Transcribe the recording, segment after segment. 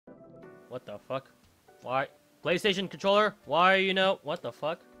What the fuck? Why? PlayStation controller? Why are you know? What the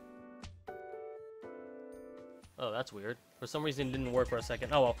fuck? Oh, that's weird. For some reason, it didn't work for a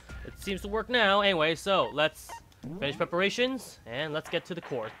second. Oh well, it seems to work now. Anyway, so let's finish preparations and let's get to the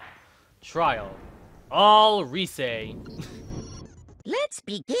court. Trial. All Risei. Let's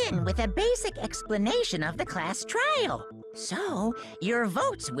begin with a basic explanation of the class trial. So, your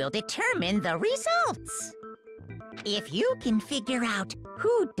votes will determine the results. If you can figure out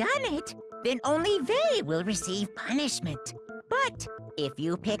who done it, then only they will receive punishment. But if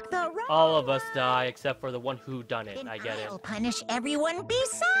you pick the wrong All of us die except for the one who done it. then I get it. I'll punish everyone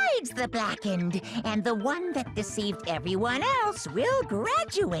besides the blackened, and the one that deceived everyone else will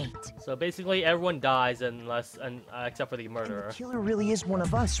graduate. So basically, everyone dies unless, except for the And murderer. the killer really is one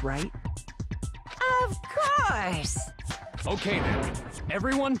of us, right? Of course. Okay then.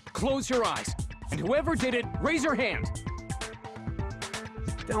 Everyone, close your eyes. And whoever did it, raise your hand.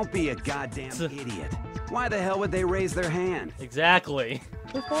 Don't be a goddamn idiot. Why the hell would they raise their hand? Exactly.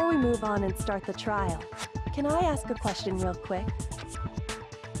 Before we move on and start the trial, can I ask a question real quick?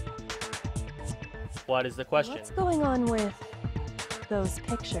 What is the question? What's going on with those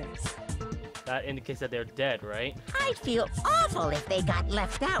pictures? That indicates that they're dead, right? I'd feel awful if they got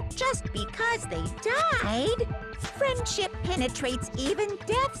left out just because they died. Friendship penetrates even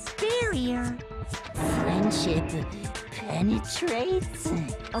death's barrier. Friendship penetrates?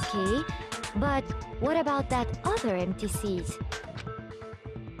 Okay, but what about that other empty seat?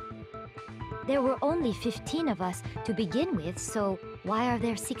 There were only 15 of us to begin with, so why are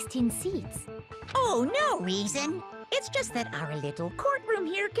there 16 seats? Oh, no reason. It's just that our little courtroom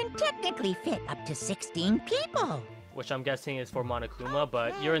here can technically fit up to 16 people. Which I'm guessing is for Monokuma,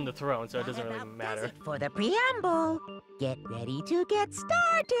 but you're in the throne, so it doesn't really That about matter. does it for the preamble. Get ready to get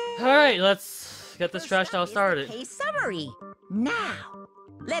started. Alright, let's get this First trash up talk is the started. Case summary. Now,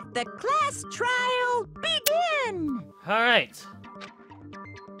 let the class trial begin. Alright.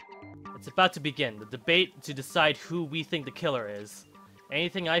 It's about to begin. The debate to decide who we think the killer is.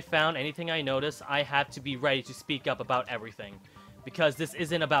 Anything I found, anything I noticed, I have to be ready to speak up about everything. Because this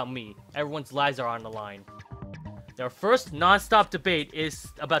isn't about me. Everyone's lives are on the line. Our first non-stop debate is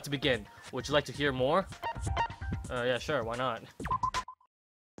about to begin. Would you like to hear more? Yeah, sure, why not?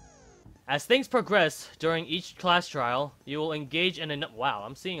 As things progress during each class trial, you will engage in a... Wow,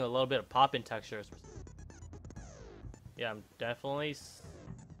 I'm seeing a little bit of pop-in textures. Yeah, I'm definitely...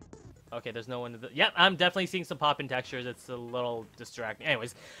 Okay, there's no one... Yep, I'm definitely seeing some pop-in textures. It's a little distracting.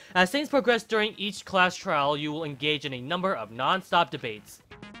 Anyways, as things progress during each class trial, you will engage in a number of non-stop debates.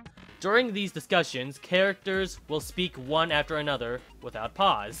 During these discussions, characters will speak one after another without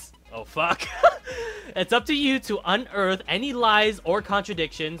pause. Oh fuck. It's up to you to unearth any lies or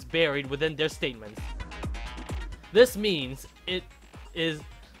contradictions buried within their statements.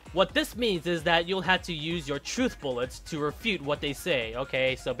 What this means is that you'll have to use your truth bullets to refute what they say.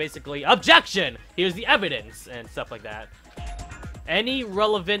 Okay, so basically, objection! Here's the evidence, and stuff like that. Any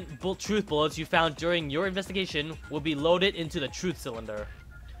relevant truth bullets you found during your investigation will be loaded into the truth cylinder.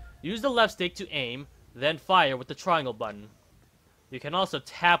 Use the left stick to aim, then fire with the triangle button. You can also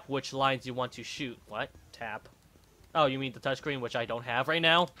tap which lines you want to shoot. What? Tap? Oh, you mean the touchscreen, which I don't have right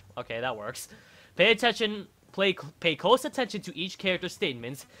now? Okay, that works. Pay close attention to each character's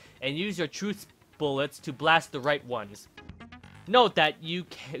statements, and use your truth bullets to blast the right ones. Note that you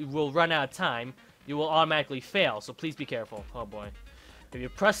will run out of time. You will automatically fail, so please be careful. Oh boy. If you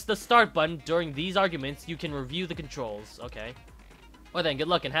press the start button during these arguments, you can review the controls. Okay. Well then, good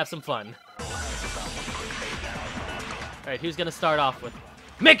luck and have some fun. Alright, who's gonna start off with...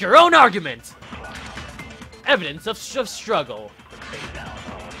 Make your own argument! Evidence of struggle.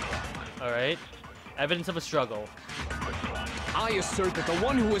 Alright. Evidence of a struggle. I assert that the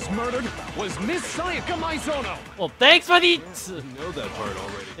one who was murdered was Miss Sayaka Maizono. Well, thanks for the... You know that part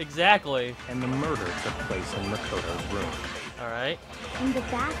already. Exactly. And the murder took place in Makoto's room. Alright. In the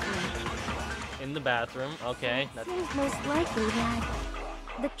bathroom. In the bathroom. Okay. It seems most likely that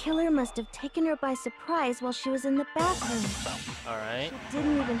the killer must have taken her by surprise while she was in the bathroom. Alright. She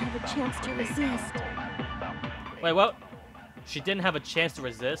didn't even have a chance to resist. Wait, what? She didn't have a chance to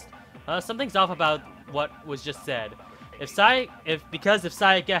resist? Something's off about what was just said. If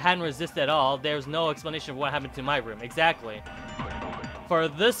Sayaka hadn't resisted at all, there's no explanation of what happened to my room. Exactly. For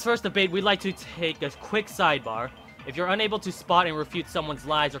this first debate, we'd like to take a quick sidebar. If you're unable to spot and refute someone's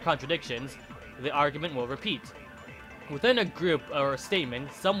lies or contradictions, the argument will repeat. Within a group or a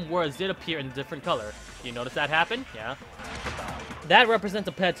statement, some words did appear in a different color. You notice that happen? Yeah. That represents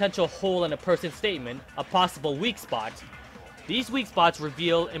a potential hole in a person's statement, a possible weak spot. These weak spots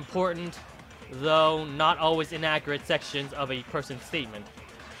reveal important, though not always inaccurate, sections of a person's statement.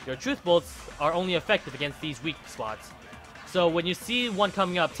 Your truth bullets are only effective against these weak spots. So when you see one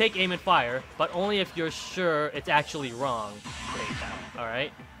coming up, take aim and fire, but only if you're sure it's actually wrong.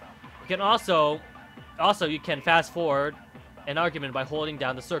 Alright? You can also you can fast forward an argument by holding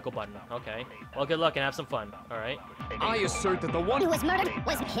down the circle button. Okay. Well, good luck and have some fun. Alright? I assert that the one who was murdered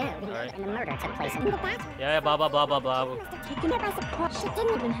was killed, and the murder took place in the bathroom. Yeah, blah blah blah blah blah. Taken her by surprise. She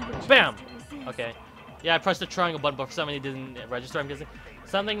didn't even have a chance Bam! to resist. Okay. Yeah, I pressed the triangle button, but for some reason it didn't register, I'm guessing.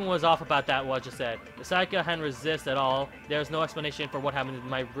 Something was off about that, what I just said. The Sayaka hadn't resist at all. There's no explanation for what happened in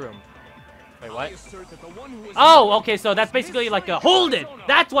my room. Wait, what? Oh, okay, so that's basically like a hold it!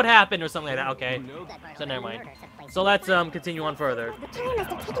 That's what happened or something like that, okay. So never mind. So let's continue on further. The killer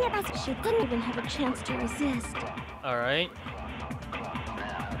must have taken her by surprise. She didn't even have a chance to resist. Alright.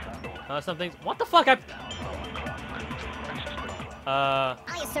 Something's... What the fuck? I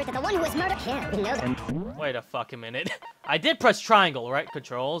assert that the one who was murdered killed. We know that. Wait a fucking minute. I did press triangle, right?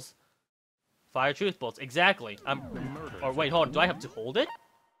 Controls. Fire truth bolts. Exactly. Or wait, hold on. Do I have to hold it?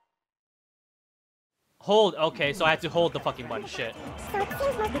 Hold. Okay, so I have to hold the fucking button. Shit. So it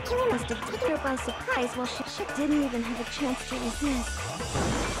seems like the killer must have taken her by surprise while she didn't even have a chance to resist.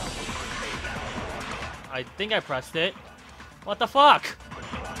 I think I pressed it. What the fuck?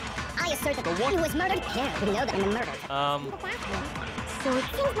 I assert that the one who was murdered killed. We know that in the murder. So it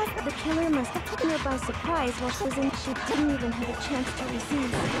seems like the killer must have taken her by surprise while she was in. She didn't even have a chance to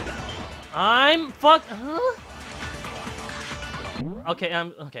resist. Huh? Okay,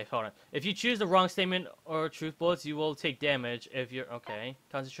 okay, hold on. If you choose the wrong statement or truth bullets, you will take damage if you're... Okay,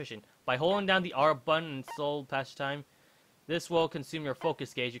 concentration. By holding down the R button and soul passage time, this will consume your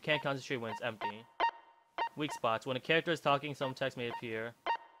focus gauge. You can't concentrate when it's empty. Weak spots. When a character is talking, some text may appear.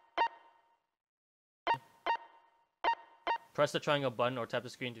 Press the triangle button or tap the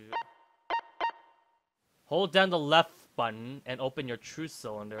screen to... Hold down the left button and open your truth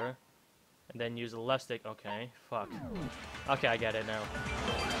cylinder. And then use the left stick. Okay, fuck. Okay, I get it now.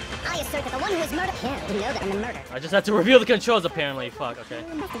 I assert that the one who was murdered killed. We know that in the murder. I just had to reveal the controls apparently. Fuck, okay. The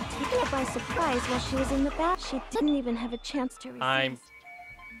killer must have taken her by surprise while she was in the bath. She didn't even have a chance to resist.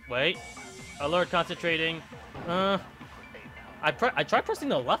 Wait. Alert, concentrating. I tried pressing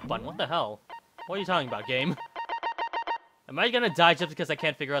the left button. What the hell? What are you talking about, game? Am I gonna die just because I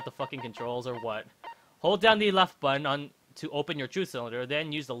can't figure out the fucking controls or what? Hold down the left button to open your truth cylinder,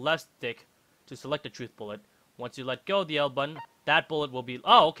 then use the left stick to select the truth bullet. Once you let go of the L button, that bullet will be...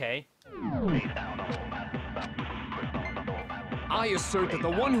 Oh, okay. I assert that the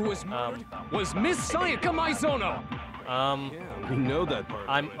one who was murdered was Miss Sayaka Maizono. Yeah, we know that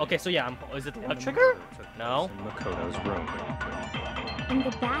part. Okay, so yeah, is it the left trigger? No. In Makoto's room. In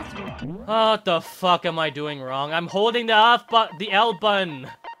the bathroom. What the fuck am I doing wrong? I'm holding the L button.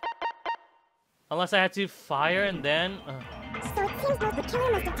 Unless I had to fire and then... So it seems like the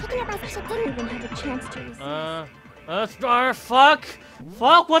killer must have taken her by surprise. She didn't even have a chance to resist. Fuck!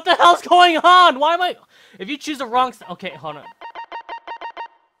 Fuck, what the hell's going on? Why am I... If you choose the wrong... Okay, hold on.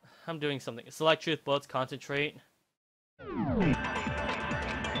 I'm doing something. Select truth bullets, concentrate.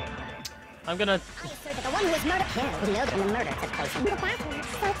 I'm gonna... I assert that the one who was murdered killed. We know that in the murder took place in the bathroom.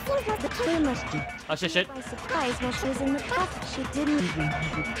 So it seems like the killer must have Oh, shit. by surprise while she was in the bath. She didn't even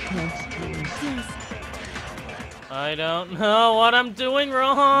have a chance to resist. I don't know what I'm doing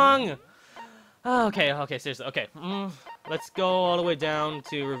wrong. Okay, seriously. Okay, let's go all the way down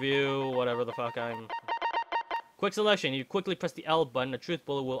to review whatever the fuck I'm... Quick selection. You quickly press the L button. The truth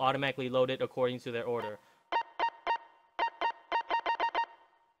bullet will automatically load it according to their order.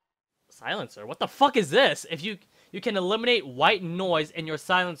 Silencer? What the fuck is this? If you can eliminate white noise in your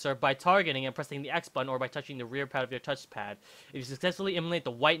silencer by targeting and pressing the X button or by touching the rear pad of your touchpad. If you successfully eliminate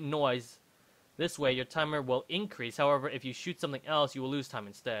the white noise this way, your timer will increase. However, if you shoot something else, you will lose time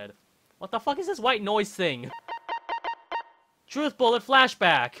instead. What the fuck is this white noise thing? Truth bullet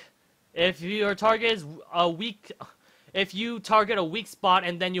flashback. If your target is if you target a weak spot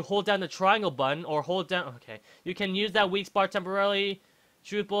and then you hold down the triangle button or hold down... Okay, you can use that weak spot temporarily.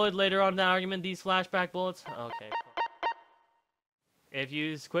 Truth bullet later on in the argument, these flashback bullets. Okay. If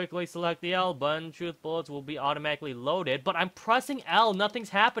you quickly select the L button, truth bullets will be automatically loaded. But I'm pressing L, nothing's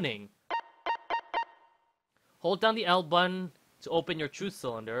happening. Hold down the L button to open your truth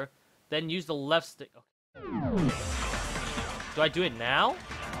cylinder. Then use the left stick. Okay. Do I do it now?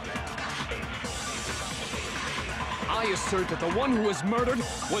 I assert that the one who was murdered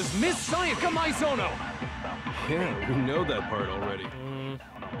was Miss Sayaka Maizono. Yeah, we know that part already.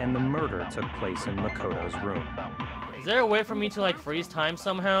 And the murder took place in Makoto's room. Is there a way for me to, like, freeze time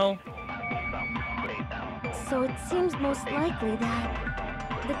somehow? So it seems most likely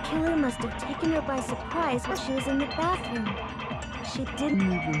that the killer must have taken her by surprise while she was in the bathroom. she didn't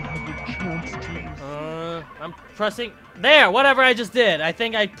even have a chance to. I'm pressing... There! Whatever I just did. I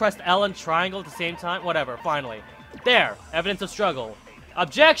think I pressed L and triangle at the same time. Whatever, finally. There! Evidence of struggle.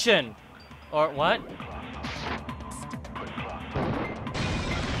 Objection! Or what?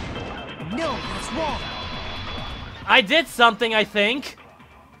 No, that's wrong. I did something, I think.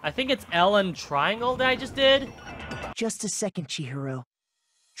 I think it's L and triangle that I just did. Just a second, Chihiro.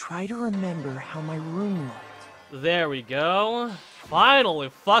 Try to remember how my room looked. There we go. Finally,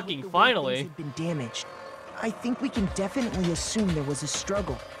 fucking finally. Things had been damaged. I think we can definitely assume there was a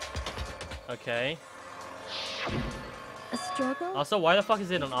struggle. Okay. A struggle? Also, why the fuck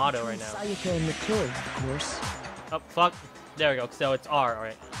is it on auto right now? Sayaka and the killer, of course. Oh, fuck. There we go. So it's R,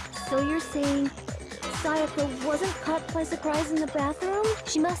 alright. So you're saying Sayaka wasn't caught by surprise in the bathroom?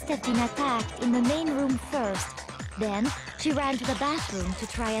 She must have been attacked in the main room first. Then, she ran to the bathroom to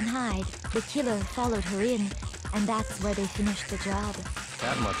try and hide. The killer followed her in, and that's where they finished the job.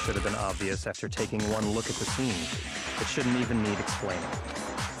 That much should have been obvious after taking one look at the scene. It shouldn't even need explaining.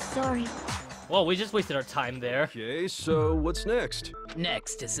 Sorry. Well, we just wasted our time there. Okay, so what's next?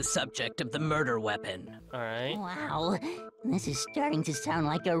 Next is the subject of the murder weapon. Alright. Wow, this is starting to sound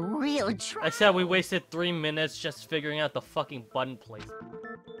like a real I said we wasted 3 minutes just figuring out the fucking button placement.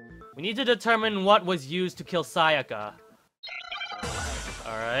 We need to determine what was used to kill Sayaka.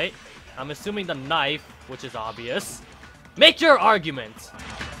 Alright. I'm assuming the knife, which is obvious. Make your argument!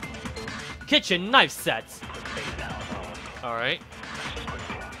 Kitchen knife set. Alright.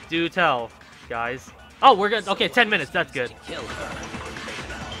 Do tell, guys. Oh, we're good. Okay, 10 minutes. That's good. There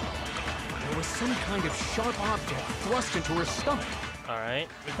was some kind of sharp object thrust into her stomach. Alright.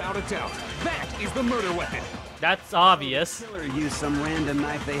 Without a doubt, that is the murder weapon. That's obvious. The killer used some random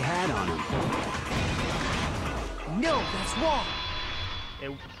knife they had on him. No, that's wrong.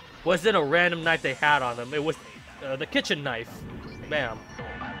 It wasn't a random knife they had on them. It was the kitchen knife. Bam.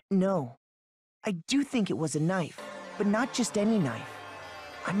 No. I do think it was a knife, but not just any knife.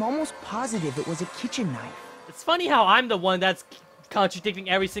 I'm almost positive it was a kitchen knife. It's funny how I'm the one that's contradicting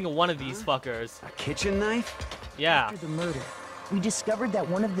every single one of these fuckers. A kitchen knife? Yeah. After the murder, we discovered that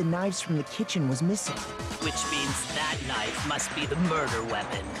one of the knives from the kitchen was missing. Which means that knife must be the murder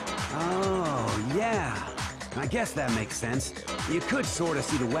weapon. Oh, yeah. I guess that makes sense. You could sort of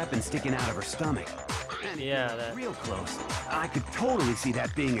see the weapon sticking out of her stomach. And yeah, that... real close. I could totally see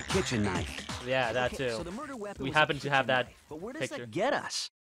that being a kitchen knife. Yeah, that too. So the murder weapon We happen to have that but where does picture. that get us?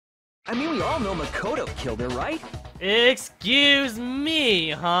 I mean, we all know Makoto killed her, right? Excuse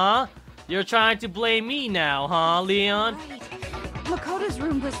me, huh? You're trying to blame me now, huh, Leon? Right. Makoto's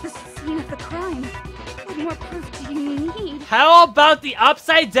room was the scene of the crime. What more proof do you need? How about the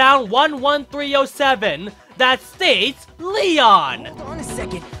upside down 11307 that states Leon? Hold on a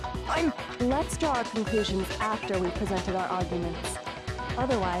second. Let's draw our conclusions after we've presented our arguments.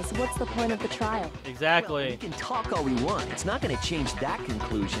 Otherwise, what's the point of the trial? Exactly. Well, we can talk all we want. It's not going to change that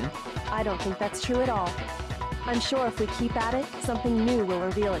conclusion. I don't think that's true at all. I'm sure if we keep at it, something new will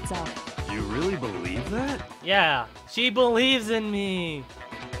reveal itself. You really believe that? Yeah, she believes in me.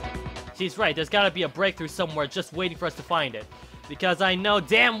 She's right, there's gotta be a breakthrough somewhere just waiting for us to find it. Because I know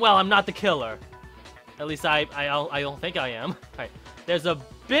damn well I'm not the killer. At least I don't think I am. Alright, there's a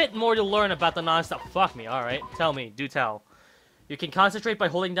bit more to learn about the non-stop. Fuck me, alright. Tell me, do tell. You can concentrate by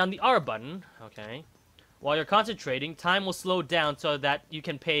holding down the R button. Okay. While you're concentrating, time will slow down so that you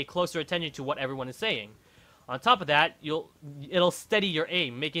can pay closer attention to what everyone is saying. On top of that, it'll steady your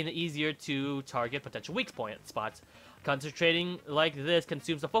aim, making it easier to target potential weak point spots. Concentrating like this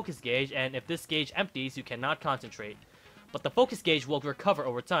consumes the focus gauge, and if this gauge empties, you cannot concentrate. But the focus gauge will recover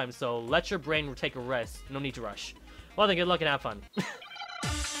over time, so let your brain take a rest. No need to rush. Well then, good luck and have fun.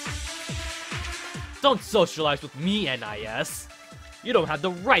 Don't socialize with me, NIS. You don't have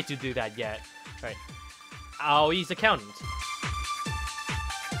the right to do that yet. Alright. Aoi's accountant.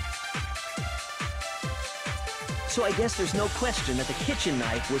 So I guess there's no question that the kitchen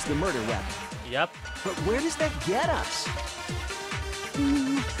knife was the murder weapon. Yep. But where does that get us?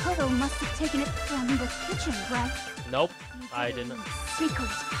 Makoto must have taken it from the kitchen, right? Nope. I didn't. Secret.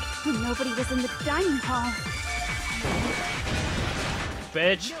 When nobody was in the dining hall.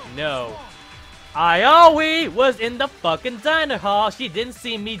 Bitch, no. Aoi was in the fucking diner hall. She didn't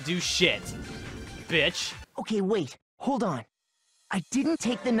see me do shit. Bitch. Okay, wait. Hold on. I didn't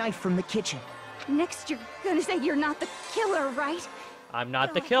take the knife from the kitchen. Next, you're gonna say you're not the killer, right? I'm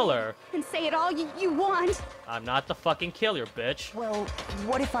not the killer. And say it all you want. I'm not the fucking killer, bitch. Well,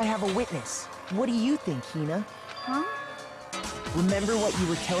 what if I have a witness? What do you think, Hina? Huh? Remember what you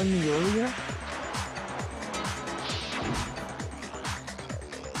were telling me earlier?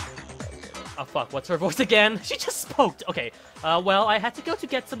 Oh fuck, what's her voice again? She just poked. Okay, well, I had to go to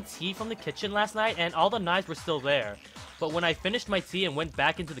get some tea from the kitchen last night, and all the knives were still there. But when I finished my tea and went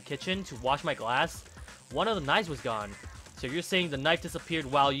back into the kitchen to wash my glass, one of the knives was gone. So you're saying the knife disappeared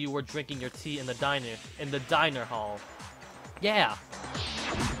while you were drinking your tea in the diner hall? Yeah.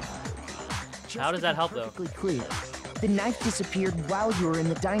 How does that help, though? Perfectly clear. The knife disappeared while you were in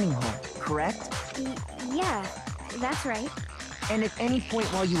the dining hall, correct? Yeah, that's right. And at any point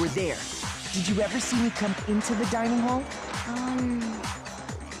while you were there, did you ever see me come into the dining hall?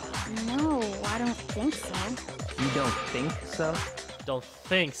 No, I don't think so. You don't think so? Don't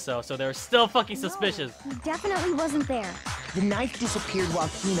think so. So they're still fucking suspicious. He definitely wasn't there. The knife disappeared while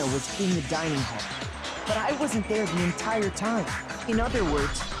Hina was in the dining hall. But I wasn't there the entire time. In other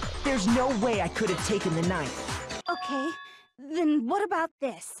words, there's no way I could have taken the knife. Okay, then what about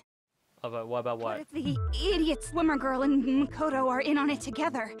this? What about what? What if the idiot swimmer girl and Makoto are in on it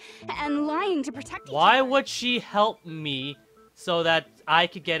together and lying to protect each other? Why would she help me so that I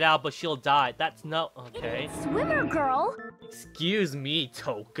could get out, but she'll die? That's no... Okay. Swimmer girl? Excuse me,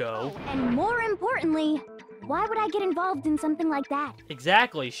 Toko. And more importantly, why would I get involved in something like that?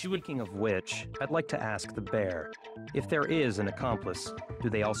 Exactly, she would... Speaking of which, I'd like to ask the bear, if there is an accomplice, do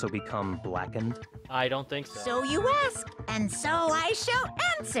they also become blackened? I don't think so. So you ask, and so I shall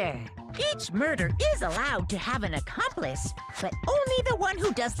answer. Each murder is allowed to have an accomplice, but only the one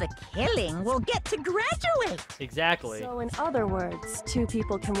who does the killing will get to graduate. Exactly. So in other words, two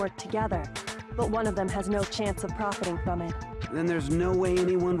people can work together, but one of them has no chance of profiting from it. Then there's no way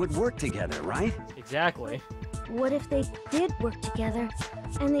anyone would work together, right? Exactly. What if they did work together,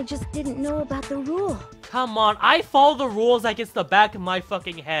 and they just didn't know about the rule? Come on, I follow the rules like it's the back of my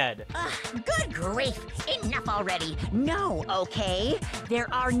fucking head. Good grief. Enough already. No, okay? There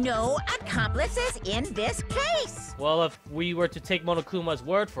are no accomplices in this case. Well, if we were to take Monokuma's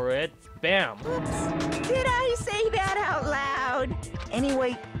word for it, bam. Oops. Did I say that out loud?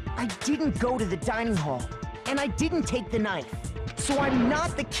 Anyway, I didn't go to the dining hall, and I didn't take the knife. So I'm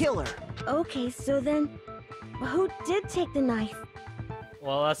not the killer. Okay, so then, who did take the knife?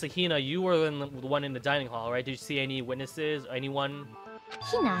 Well, Asahina, you were the one in the dining hall, right? Did you see any witnesses? Anyone?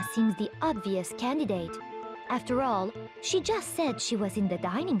 Hina seems the obvious candidate. After all, she just said she was in the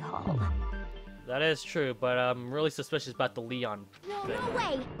dining hall. That is true, but I'm really suspicious about the Leon thing. No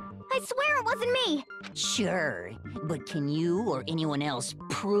way! I swear it wasn't me! Sure, but can you or anyone else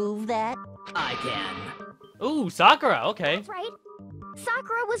prove that? I can. Ooh, Sakura, okay. That's right.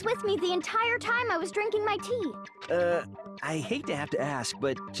 Sakura was with me the entire time I was drinking my tea. I hate to have to ask,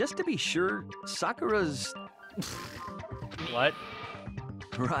 but just to be sure, Sakura's... What?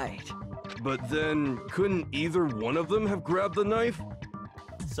 Right. But then, couldn't either one of them have grabbed the knife?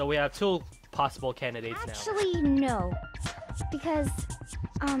 So we have two possible candidates now. Actually, no. Because,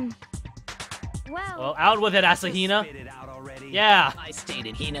 Well, out with it, Asahina. Spit it out already. Yeah. I stayed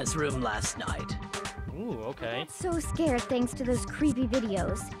in Hina's room last night. Ooh, okay. so scared thanks to those creepy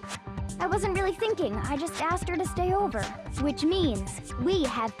videos. I wasn't really thinking, I just asked her to stay over. Which means, we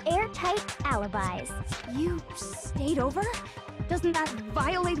have airtight alibis. You stayed over? Doesn't that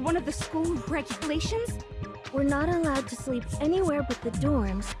violate one of the school regulations? We're not allowed to sleep anywhere but the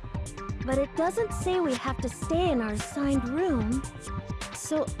dorms. But it doesn't say we have to stay in our assigned room.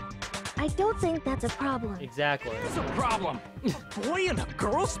 So, I don't think that's a problem. Exactly. It's a problem. A boy and a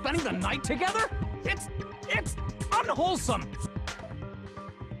girl spending the night together? It's unwholesome.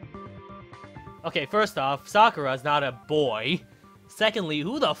 Okay, first off, Sakura's not a boy. Secondly,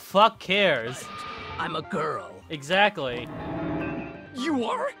 who the fuck cares? I'm a girl. Exactly. You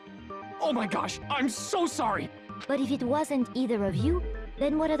are? Oh my gosh, I'm so sorry. But if it wasn't either of you,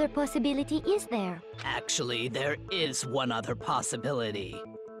 then what other possibility is there? Actually, there is one other possibility.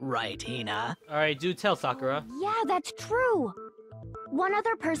 Right, Hina? Alright, do tell, Sakura. Yeah, that's true. One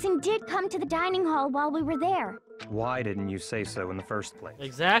other person did come to the dining hall while we were there. Why didn't you say so in the first place?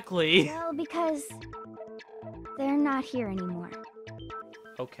 Exactly. Well, because they're not here anymore.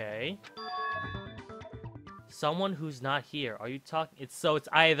 Okay. Someone who's not here. Are you talking? It's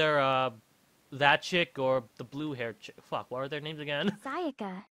either that chick or the blue-haired chick. Fuck, what are their names again?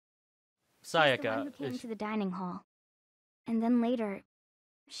 Sayaka. She's the one Sayaka. who came to the dining hall. And then later,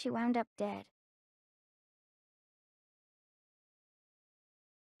 she wound up dead.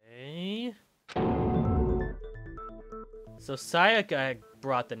 Okay. So Sayaka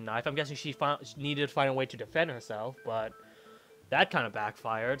brought the knife. I'm guessing she needed to find a way to defend herself, but that kind of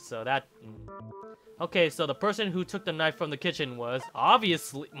backfired, so that... Okay, so the person who took the knife from the kitchen was,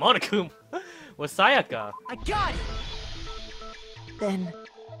 obviously, Monokuma, was Sayaka. I got it! Then,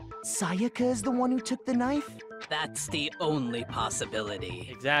 Sayaka is the one who took the knife? That's the only possibility.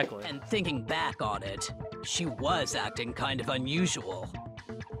 Exactly. And thinking back on it, she was acting kind of unusual.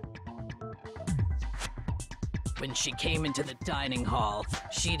 When she came into the dining hall,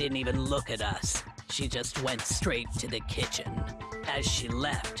 she didn't even look at us. She just went straight to the kitchen. As she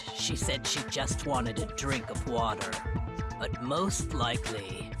left, she said she just wanted a drink of water. But most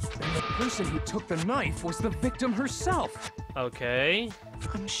likely... Then the person who took the knife was the victim herself. Okay.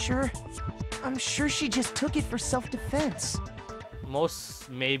 I'm sure she just took it for self-defense.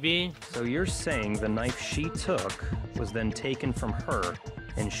 Maybe. So you're saying the knife she took was then taken from her,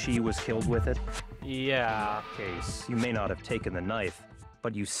 and she was killed with it? Yeah. Case, you may not have taken the knife,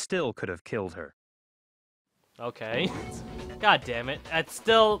 but you still could have killed her. Okay. God damn it. That's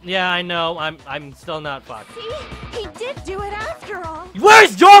still... Yeah, I know. I'm still not fucked. See? He did do it after all.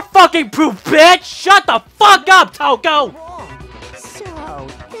 Where's your fucking proof, bitch? Shut the fuck up, Toko! So,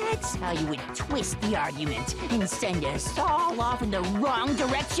 that's how you would twist the argument and send us all off in the wrong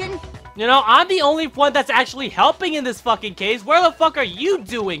direction? You know, I'm the only one that's actually helping in this fucking case. Where the fuck are you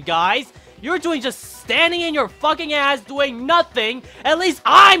doing, guys? You're doing just standing in your fucking ass doing nothing. At least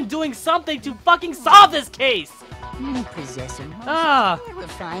I'm doing something to fucking solve this case. You possess a Ah.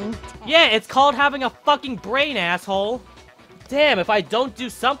 terrifying Yeah, it's called having a fucking brain, asshole. Damn, if I don't do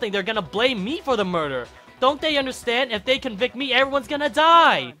something, they're gonna blame me for the murder. Don't they understand? If they convict me, everyone's gonna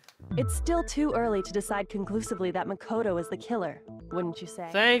die. It's still too early to decide conclusively that Makoto is the killer, wouldn't you say?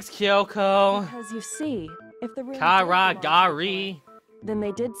 Thanks, Kyoko. Because you see, if the room Karagari. then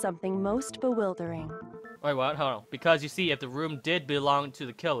they did something most bewildering. Wait, what? Hold on. Because you see, if the room did belong to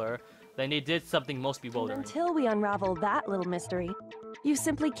the killer, then they did something most And bewildering. until we unravel that little mystery, you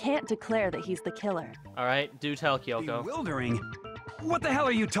simply can't declare that he's the killer. Alright, do tell, Kyoko. Bewildering? What the hell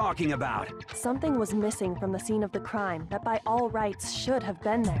are you talking about? Something was missing from the scene of the crime that by all rights should have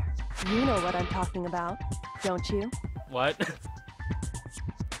been there. You know what I'm talking about, don't you? What?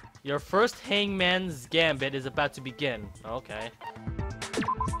 Your first Hangman's Gambit is about to begin. Okay.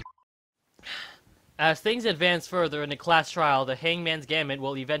 As things advance further in the class trial, the Hangman's Gambit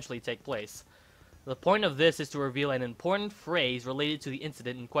will eventually take place. The point of this is to reveal an important phrase related to the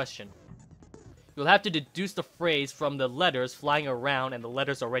incident in question. You'll have to deduce the phrase from the letters flying around and the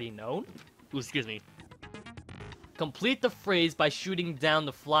letters already known. Ooh, excuse me. Complete the phrase by shooting down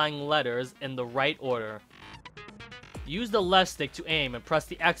the flying letters in the right order. Use the left stick to aim and press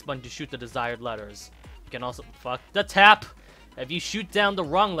the X button to shoot the desired letters. You can also... Fuck the tap! If you shoot down the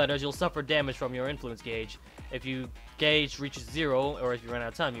wrong letters, you'll suffer damage from your influence gauge. If your gauge reaches 0, or if you run out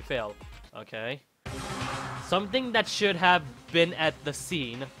of time, you fail. Okay. Something that should have been at the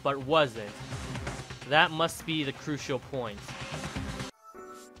scene, but wasn't. That must be the crucial point.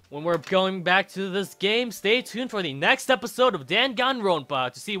 When we're going back to this game, stay tuned for the next episode of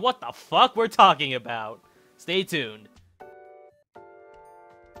Danganronpa to see what the fuck we're talking about. Stay tuned.